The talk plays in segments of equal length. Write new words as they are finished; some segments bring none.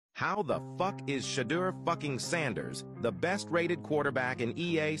How the fuck is Shelove.Sanders the best-rated quarterback in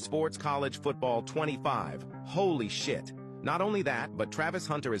EA Sports College Football 25? Holy shit. Not only that, but Travis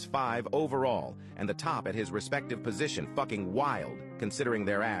Hunter is 5 overall, and the top at his respective position. Fucking wild, considering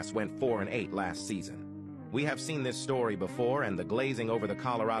their ass went 4-8 last season. We have seen this story before, and the glazing over the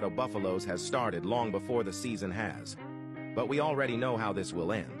Colorado Buffaloes has started long before the season has. But we already know how this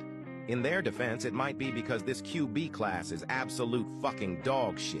will end. In their defense, it might be because this QB class is absolute fucking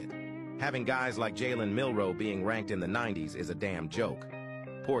dog shit. Having guys like Jalen Milroe being ranked in the 90s is a damn joke.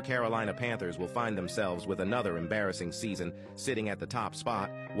 Poor Carolina Panthers will find themselves with another embarrassing season, sitting at the top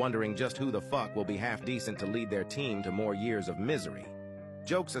spot, wondering just who the fuck will be half decent to lead their team to more years of misery.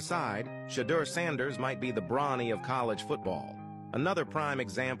 Jokes aside, Shelove.Sanders might be the Bronny of college football. Another prime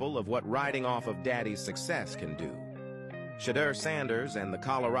example of what riding off of daddy's success can do. Shelove.Sanders and the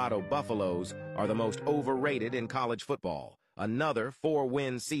Colorado Buffaloes are the most overrated in college football. Another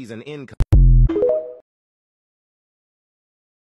 4-win season in